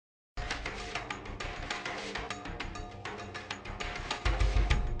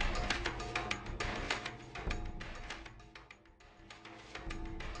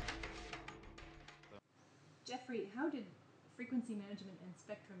did frequency management and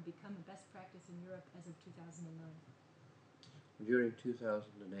spectrum become a best practice in Europe as of 2009? During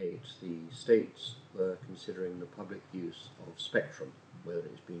 2008, the states were considering the public use of spectrum, whether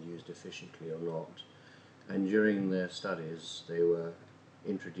it's been used efficiently or not. And during their studies, they were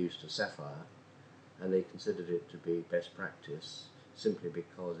introduced to SAFIRE, and they considered it to be best practice simply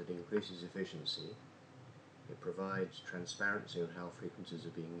because it increases efficiency, it provides transparency on how frequencies are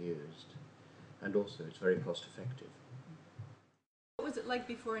being used, and also it's very cost effective. What was it like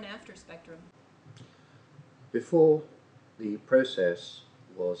before and after spectrum? Before, the process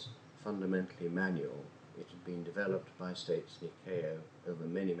was fundamentally manual. It had been developed by states in ICAO over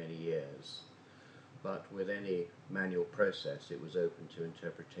many, many years. But with any manual process, it was open to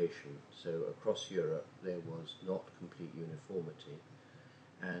interpretation. So across Europe, there was not complete uniformity,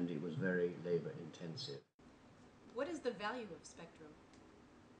 and it was very labor intensive. What is the value of spectrum?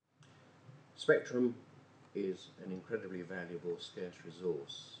 Spectrum is an incredibly valuable, scarce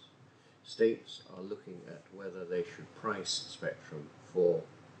resource. States are looking at whether they should price spectrum for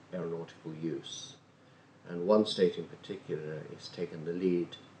aeronautical use. And one state in particular has taken the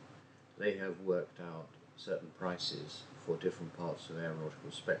lead. They have worked out certain prices for different parts of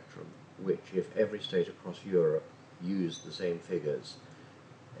aeronautical spectrum, which, if every state across Europe used the same figures,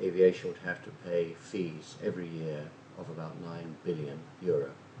 aviation would have to pay fees every year of about €9 billion.